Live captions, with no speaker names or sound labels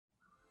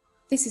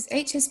This is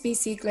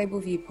HSBC Global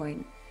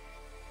Viewpoint,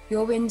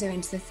 your window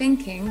into the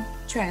thinking,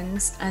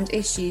 trends and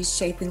issues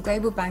shaping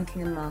global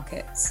banking and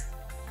markets.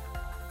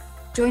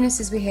 Join us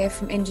as we hear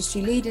from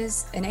industry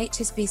leaders and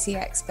HSBC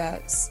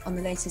experts on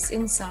the latest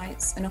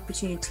insights and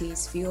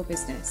opportunities for your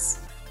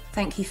business.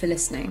 Thank you for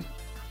listening.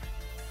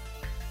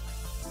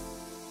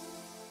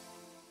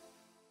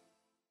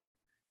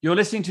 You're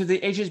listening to the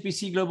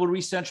HSBC Global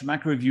Research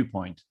Macro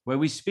Viewpoint, where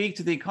we speak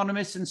to the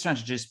economists and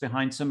strategists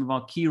behind some of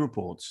our key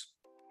reports.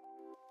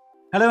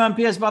 Hello, I'm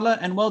Piers Butler,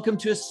 and welcome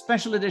to a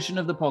special edition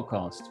of the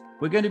podcast.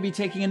 We're going to be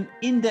taking an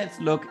in-depth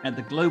look at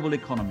the global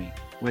economy,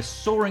 where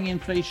soaring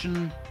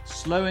inflation,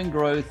 slowing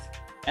growth,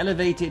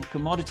 elevated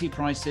commodity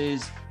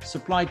prices,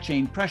 supply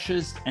chain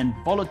pressures, and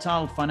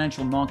volatile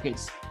financial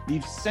markets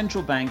leave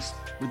central banks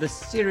with a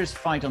serious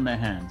fight on their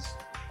hands.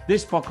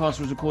 This podcast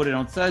was recorded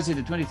on Thursday,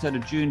 the 23rd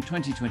of June,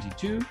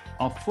 2022.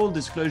 Our full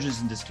disclosures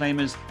and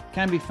disclaimers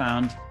can be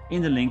found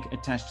in the link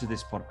attached to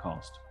this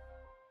podcast.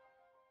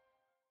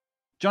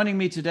 Joining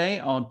me today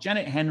are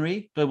Janet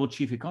Henry, Global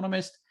Chief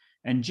Economist,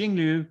 and Jing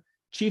Liu,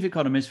 Chief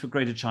Economist for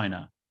Greater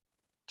China.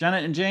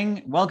 Janet and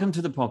Jing, welcome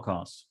to the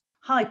podcast.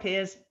 Hi,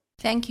 Piers.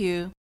 Thank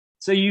you.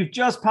 So you've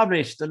just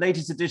published the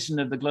latest edition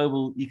of the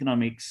Global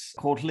Economics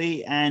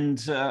Quarterly,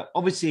 and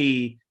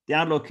obviously the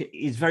outlook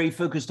is very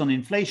focused on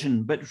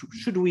inflation, but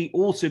should we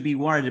also be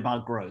worried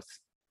about growth?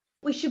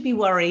 We should be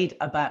worried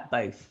about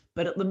both.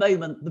 But at the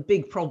moment, the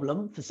big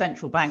problem for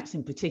central banks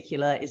in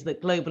particular is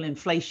that global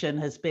inflation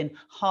has been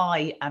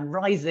high and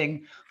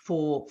rising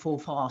for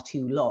far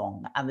too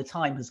long. And the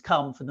time has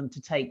come for them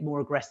to take more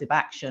aggressive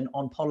action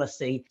on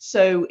policy.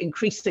 So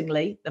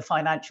increasingly, the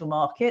financial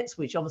markets,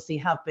 which obviously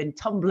have been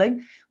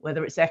tumbling,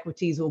 whether it's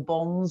equities or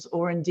bonds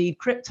or indeed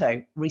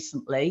crypto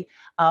recently,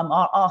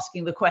 are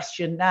asking the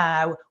question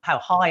now, how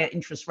high are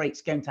interest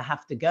rates going to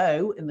have to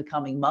go in the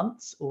coming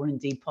months or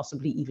indeed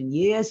possibly even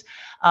years?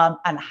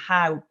 And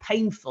how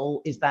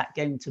painful is that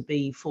going to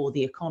be for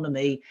the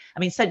economy? I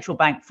mean, central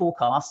bank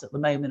forecasts at the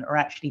moment are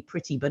actually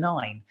pretty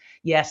benign.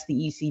 Yes, the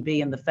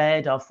ECB and the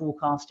Fed are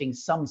forecasting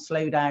some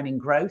slowdown in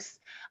growth,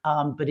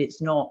 but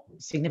it's not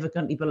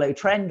significantly below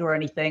trend or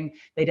anything.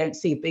 They don't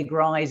see a big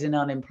rise in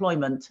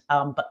unemployment,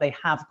 but they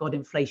have got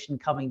inflation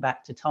coming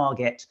back to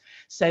target.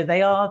 So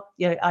they are,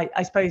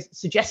 I suppose,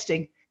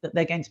 suggesting that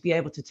they're going to be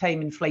able to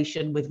tame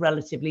inflation with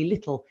relatively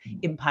little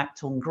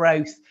impact on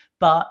growth.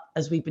 But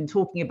as we've been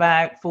talking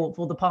about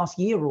for the past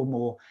year or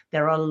more,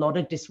 there are a lot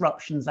of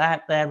disruptions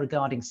out there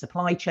regarding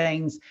supply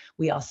chains.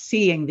 We are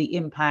seeing the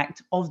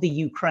impact of the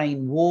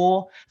Ukraine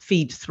war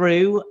feed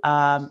through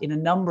in a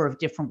number of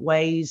different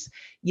ways.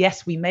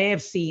 Yes, we may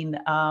have seen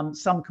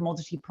some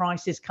commodity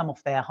prices come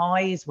off their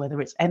highs,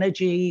 whether it's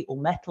energy or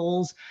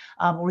metals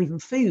or even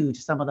food.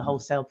 Some of the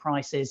wholesale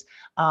prices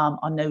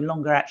are no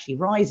longer actually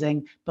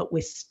rising, but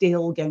we're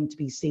still going to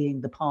be seeing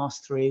the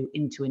pass through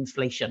into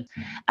inflation.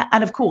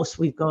 And of course,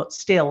 we've got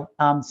still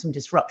some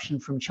disruption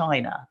from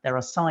China. There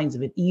are signs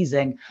of it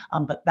easing,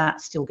 but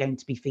that's still going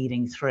to be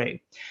feeding through.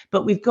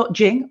 But we've got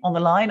Jing on the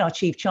line, our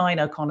chief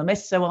China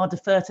economist, so I'll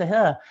defer to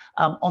her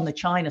on the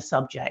China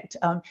subject.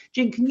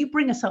 Jing, can you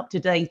bring us up to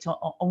date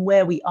on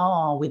where we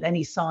are with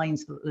any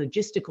signs that the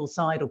logistical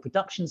side or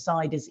production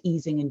side is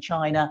easing in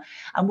China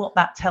and what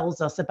that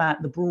tells us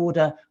about the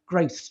broader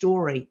growth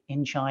story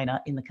in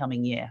China in the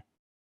coming year?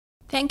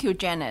 Thank you,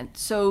 Janet.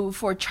 So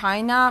for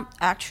China,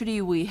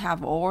 actually, we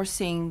have all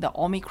seen the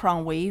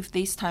Omicron wave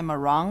this time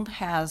around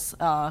has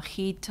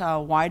hit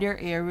wider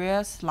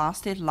areas,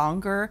 lasted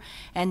longer.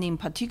 And in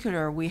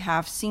particular, we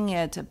have seen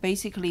it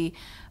basically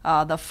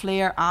the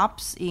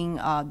flare-ups in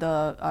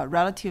the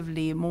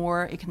relatively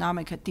more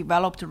economic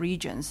developed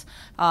regions.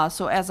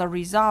 So as a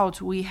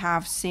result, we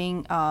have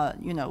seen,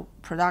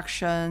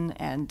 production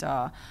and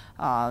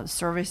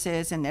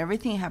services and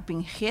everything have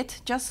been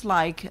hit just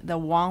like the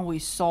one we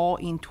saw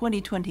in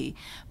 2020.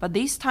 But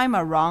this time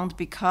around,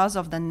 because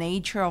of the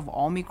nature of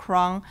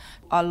Omicron,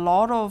 a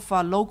lot of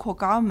local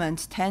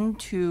governments tend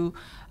to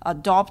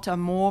adopt a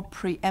more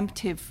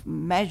preemptive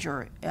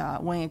measure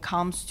when it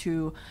comes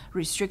to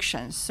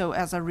restrictions. So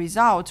as a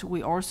result,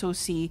 we also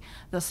see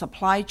the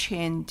supply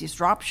chain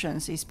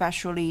disruptions,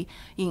 especially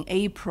in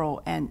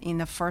April and in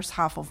the first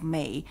half of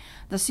May.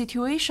 The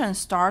situation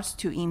starts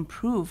to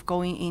improve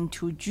going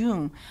into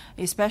June,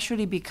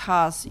 especially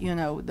because,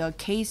 the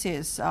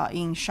cases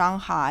in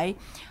Shanghai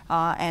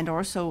and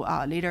also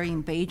later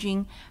in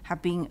Beijing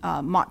have been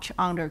much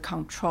under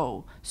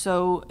control.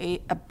 So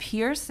it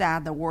appears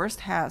that the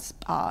worst has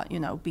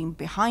been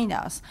behind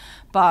us.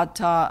 But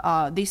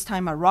this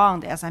time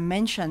around, as I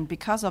mentioned,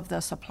 because of the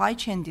supply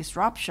chain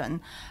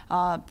disruption,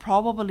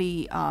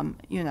 probably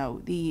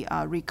the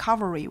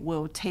recovery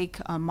will take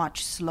a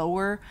much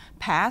slower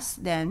path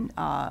than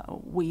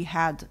we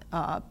had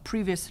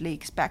previously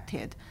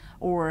expected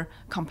or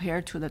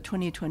compared to the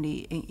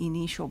 2020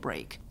 initial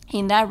break.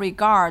 In that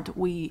regard,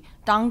 we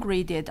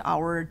downgraded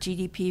our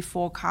GDP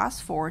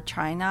forecast for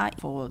China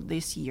for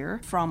this year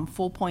from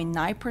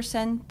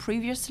 4.9%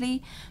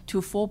 previously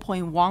to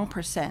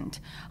 4.1%.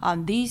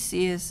 This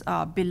is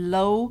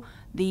below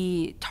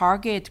the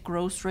target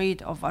growth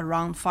rate of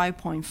around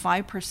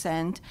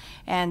 5.5%.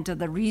 And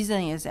the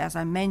reason is, as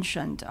I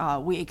mentioned,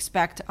 we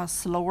expect a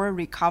slower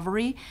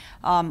recovery,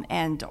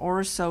 and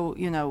also,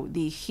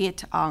 the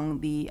hit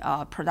on the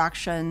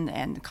production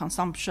and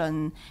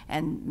consumption,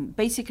 and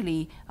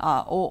basically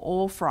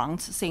all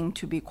fronts seem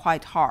to be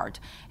quite hard.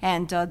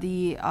 And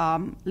the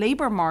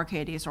labor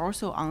market is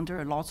also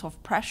under lots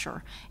of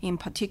pressure. In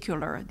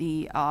particular,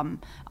 the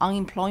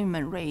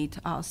unemployment rate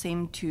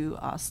seems to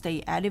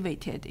stay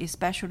elevated,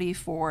 especially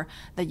for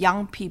the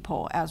young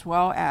people as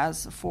well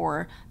as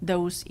for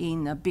those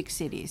in big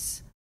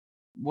cities.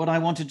 What I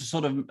wanted to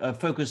sort of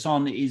focus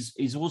on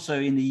is also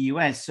in the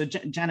US. So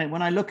Janet,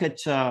 when I look at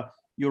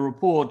your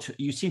report,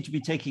 you seem to be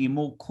taking a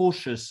more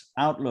cautious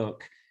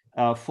outlook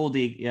for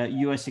the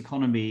US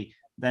economy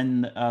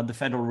than the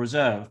Federal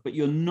Reserve, but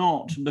you're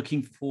not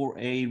looking for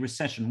a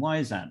recession. Why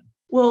is that?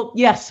 Well,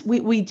 yes,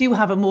 we do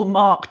have a more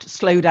marked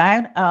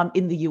slowdown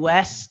in the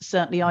US.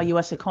 Certainly our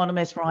US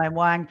economist, Ryan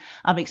Wang,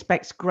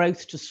 expects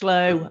growth to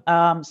slow,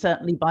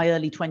 certainly by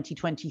early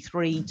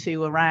 2023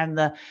 to around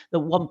the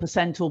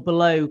 1% or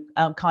below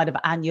kind of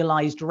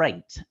annualized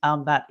rate.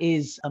 That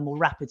is a more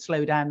rapid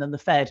slowdown than the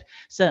Fed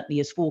certainly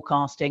is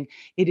forecasting.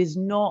 It is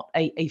not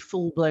a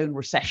full-blown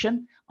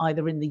recession,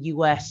 either in the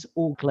US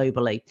or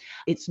globally.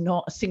 It's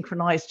not a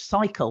synchronized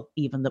cycle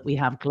even that we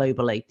have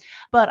globally.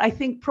 But I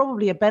think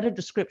probably a better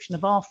description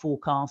of our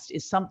forecast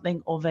is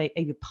something of a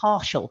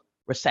partial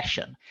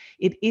recession.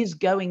 It is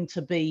going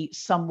to be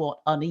somewhat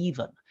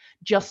uneven,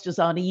 just as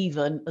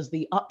uneven as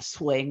the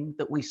upswing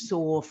that we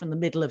saw from the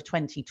middle of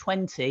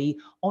 2020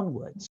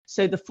 onwards.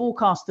 So the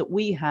forecast that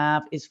we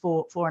have is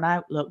for an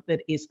outlook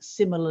that is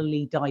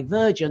similarly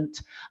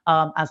divergent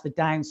as the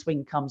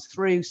downswing comes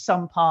through.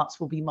 Some parts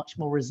will be much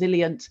more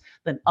resilient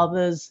than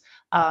others.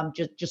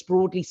 Just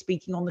broadly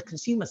speaking, on the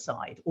consumer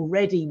side,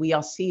 already we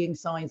are seeing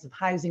signs of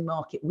housing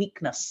market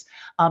weakness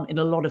in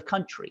a lot of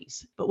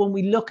countries. But when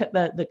we look at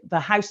the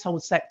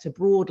household sector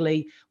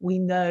broadly, we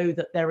know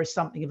that there is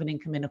something of an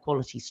income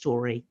inequality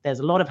story. There's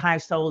a lot of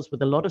households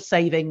with a lot of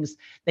savings.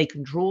 They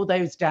can draw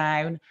those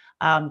down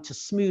to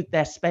smooth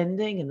their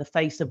spending in the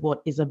face of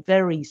what is a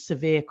very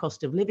severe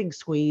cost of living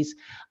squeeze.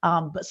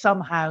 But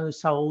some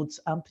households,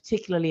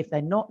 particularly if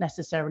they're not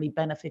necessarily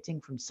benefiting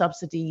from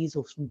subsidies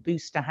or from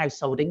boost to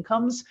household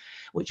incomes,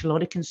 which a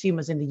lot of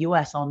consumers in the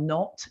US are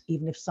not,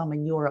 even if some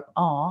in Europe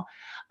are,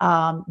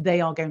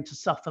 they are going to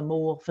suffer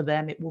more. For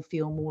them, it will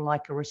feel more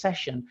like a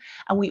recession.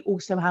 And we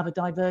also have a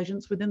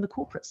divergence within the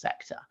corporate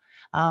sector.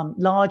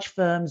 Large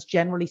firms,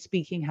 generally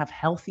speaking, have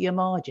healthier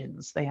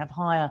margins. They have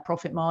higher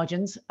profit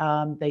margins.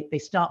 They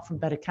start from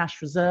better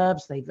cash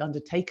reserves. They've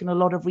undertaken a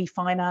lot of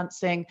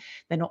refinancing.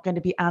 They're not going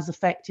to be as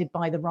affected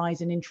by the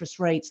rise in interest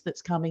rates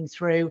that's coming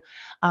through.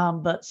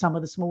 But some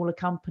of the smaller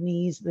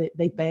companies,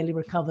 they barely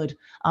recovered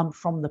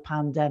from the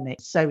pandemic.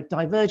 So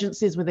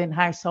divergences within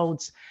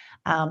households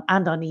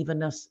and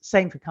unevenness,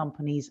 same for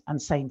companies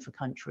and same for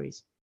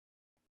countries.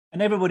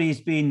 And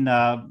everybody's been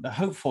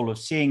hopeful of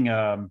seeing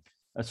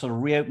a sort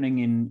of reopening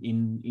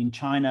in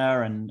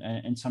China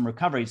and some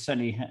recovery. It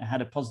certainly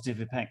had a positive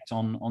effect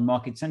on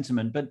market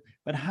sentiment.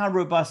 But how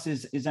robust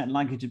is that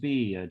likely to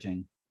be,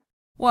 Jane?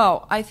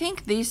 Well, I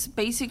think this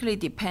basically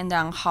depends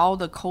on how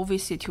the COVID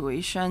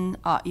situation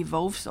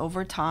evolves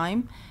over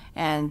time,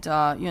 and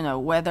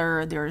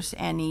whether there's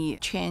any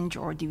change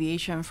or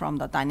deviation from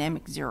the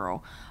dynamic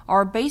zero.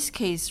 Our base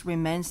case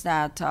remains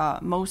that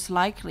most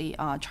likely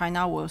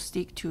China will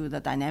stick to the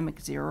dynamic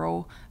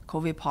zero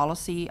COVID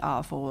policy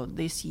for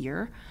this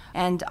year.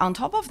 And on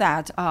top of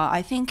that,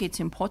 I think it's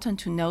important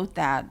to note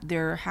that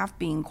there have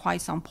been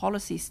quite some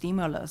policy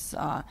stimulus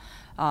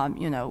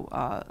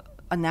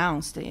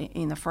announced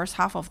in the first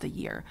half of the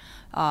year.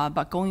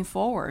 But going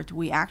forward,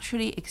 we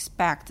actually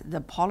expect the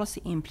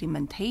policy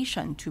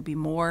implementation to be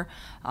more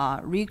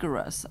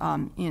rigorous.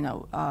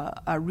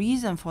 A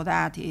reason for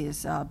that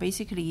is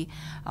basically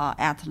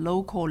at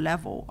local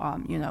level,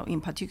 in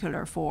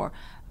particular for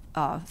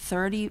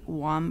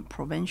 31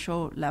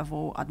 provincial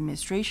level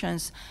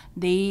administrations,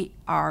 they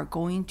are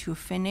going to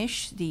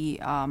finish the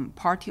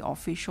party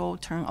official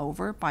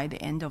turnover by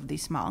the end of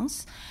this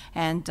month.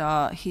 And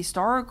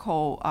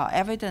historical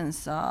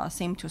evidence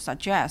seem to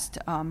suggest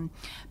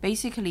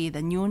basically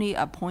the newly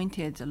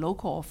appointed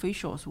local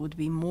officials would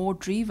be more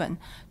driven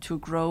to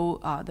grow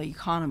the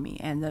economy.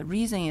 And the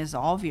reason is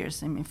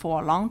obvious. I mean,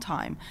 for a long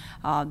time,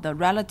 the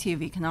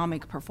relative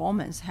economic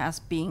performance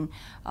has been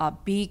a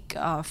big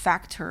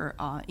factor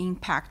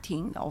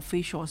impacting the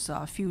officials'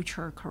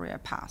 future career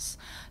paths.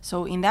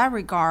 So in that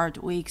regard,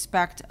 we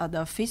expect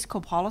the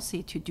fiscal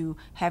policy to do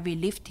heavy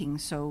lifting.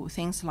 So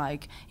things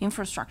like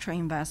infrastructure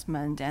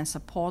investment and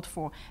support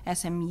for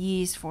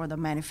SMEs, for the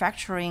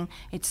manufacturing,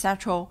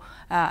 etc.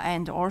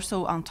 And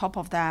also on top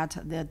of that,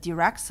 the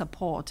direct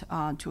support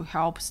to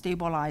help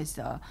stabilize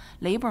the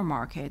labor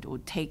market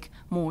would take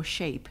more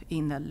shape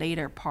in the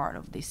later part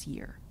of this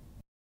year.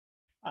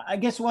 I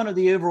guess one of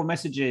the overall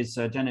messages,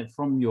 Janet,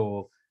 from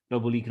your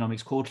Global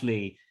Economics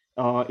Quarterly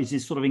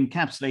is sort of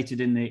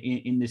encapsulated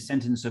in this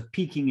sentence of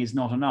peaking is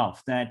not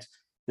enough, that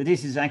that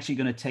this is actually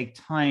going to take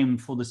time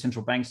for the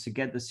central banks to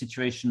get the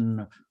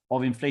situation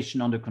of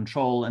inflation under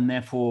control, and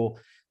therefore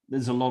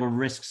there's a lot of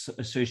risks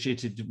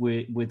associated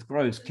with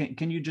growth.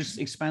 Can you just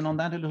expand on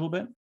that a little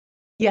bit?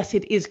 Yes,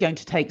 it is going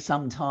to take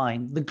some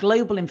time. The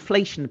global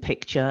inflation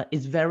picture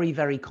is very,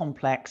 very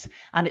complex,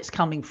 and it's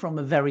coming from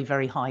a very,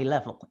 very high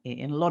level.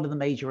 In a lot of the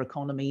major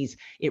economies,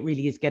 it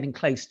really is getting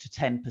close to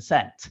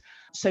 10%.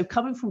 So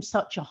coming from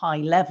such a high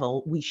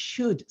level, we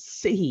should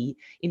see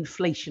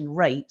inflation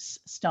rates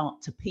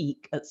start to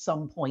peak at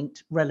some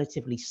point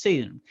relatively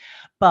soon.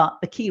 But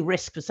the key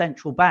risk for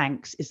central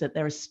banks is that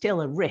there is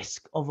still a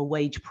risk of a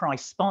wage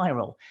price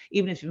spiral.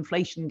 Even if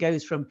inflation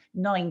goes from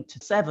 9 to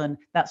 7,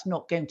 that's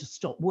not going to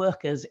stop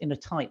workers in a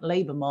tight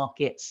labour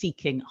market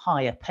seeking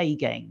higher pay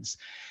gains.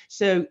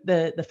 So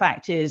the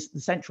fact is the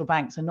central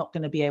banks are not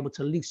going to be able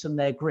to loosen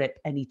their grip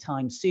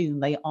anytime soon.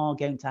 They are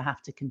going to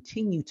have to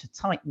continue to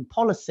tighten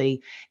policy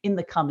in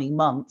the coming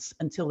months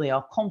until they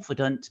are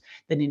confident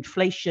that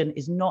inflation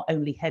is not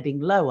only heading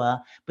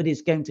lower, but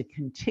is going to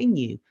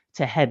continue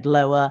to head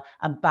lower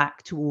and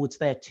back towards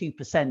their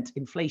 2%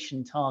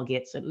 inflation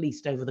targets, at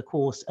least over the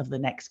course of the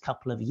next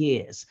couple of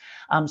years.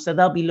 So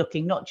they'll be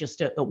looking not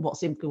just at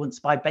what's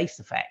influenced by base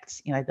effects.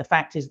 You know, the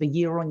fact is the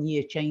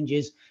year-on-year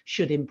changes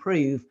should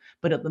improve,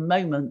 but at the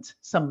moment,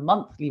 some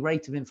monthly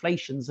rate of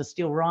inflations are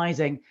still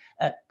rising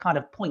at kind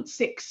of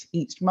 0.6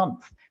 each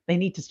month. They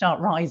need to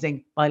start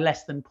rising by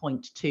less than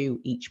 0.2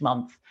 each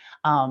month.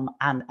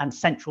 And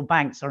central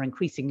banks are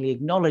increasingly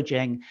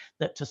acknowledging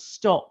that to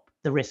stop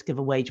the risk of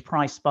a wage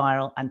price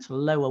spiral and to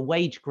lower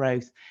wage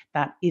growth,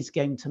 that is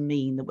going to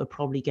mean that we're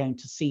probably going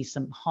to see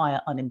some higher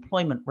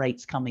unemployment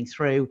rates coming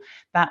through.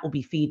 That will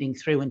be feeding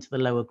through into the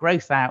lower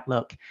growth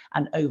outlook.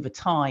 And over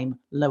time,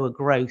 lower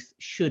growth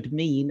should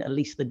mean at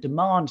least the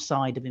demand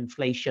side of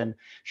inflation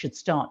should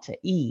start to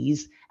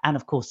ease. And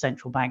of course,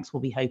 central banks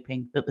will be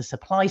hoping that the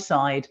supply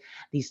side,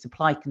 these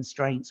supply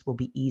constraints will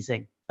be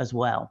easing as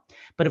well.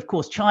 But of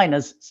course,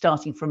 China's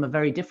starting from a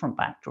very different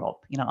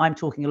backdrop. You know, I'm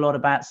talking a lot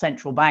about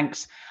central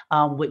banks,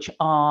 which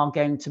are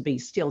going to be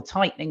still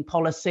tightening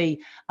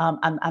policy.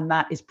 And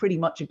that is pretty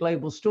much a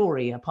global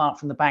story, apart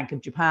from the Bank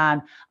of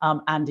Japan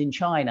and in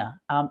China.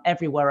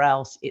 Everywhere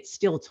else, it's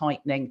still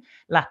tightening.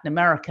 Latin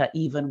America,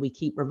 even, we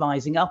keep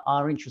revising up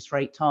our interest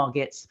rate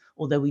targets,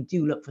 although we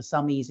do look for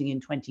some easing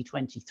in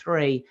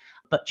 2023.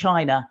 But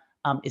China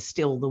is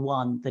still the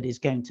one that is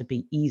going to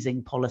be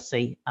easing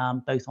policy,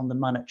 both on the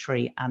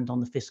monetary and on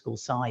the fiscal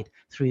side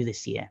through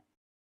this year.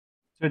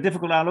 So a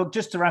difficult outlook.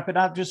 Just to wrap it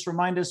up, just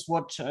remind us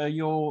what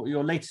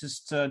your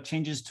latest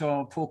changes to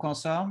our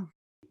forecasts are.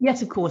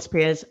 Yes, of course,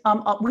 Piers.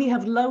 We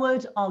have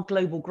lowered our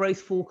global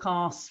growth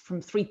forecasts from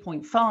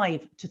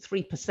 3.5 to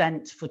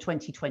 3% for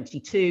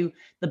 2022,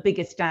 the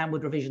biggest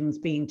downward revisions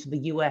being to the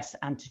US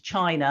and to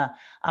China,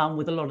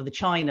 with a lot of the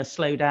China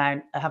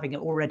slowdown having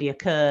already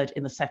occurred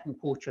in the second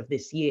quarter of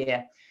this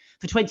year.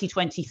 For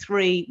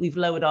 2023, we've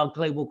lowered our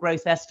global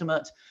growth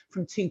estimate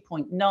from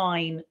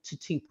 2.9 to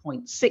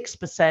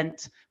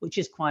 2.6%, which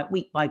is quite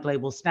weak by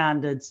global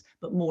standards,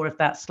 but more of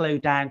that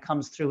slowdown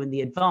comes through in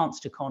the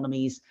advanced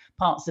economies.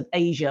 Parts of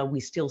Asia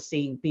we still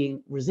see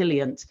being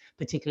resilient,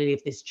 particularly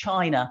if this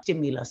China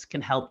stimulus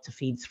can help to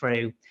feed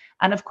through.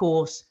 And of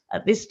course,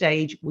 at this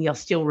stage, we are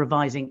still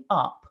revising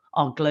up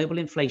our global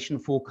inflation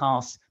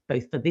forecasts,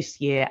 both for this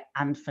year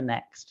and for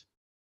next.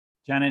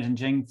 Janet and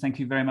Jing, thank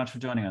you very much for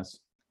joining us.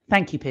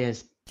 Thank you,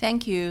 Piers.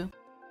 Thank you.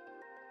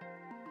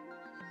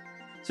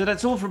 So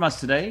that's all from us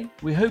today.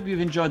 We hope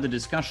you've enjoyed the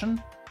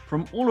discussion.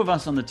 From all of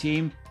us on the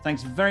team,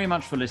 thanks very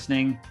much for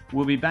listening.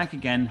 We'll be back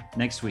again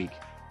next week.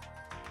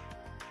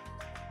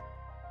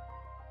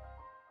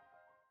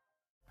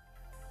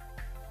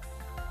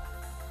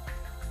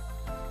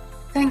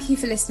 Thank you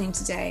for listening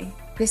today.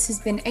 This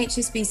has been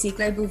HSBC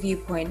Global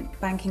Viewpoint,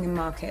 Banking and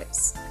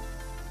Markets.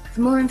 For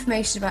more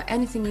information about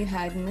anything you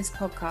heard in this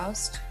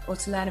podcast, or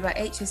to learn about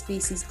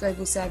HSBC's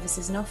global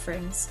services and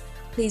offerings,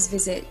 please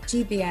visit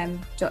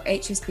gbm.hsbc.com.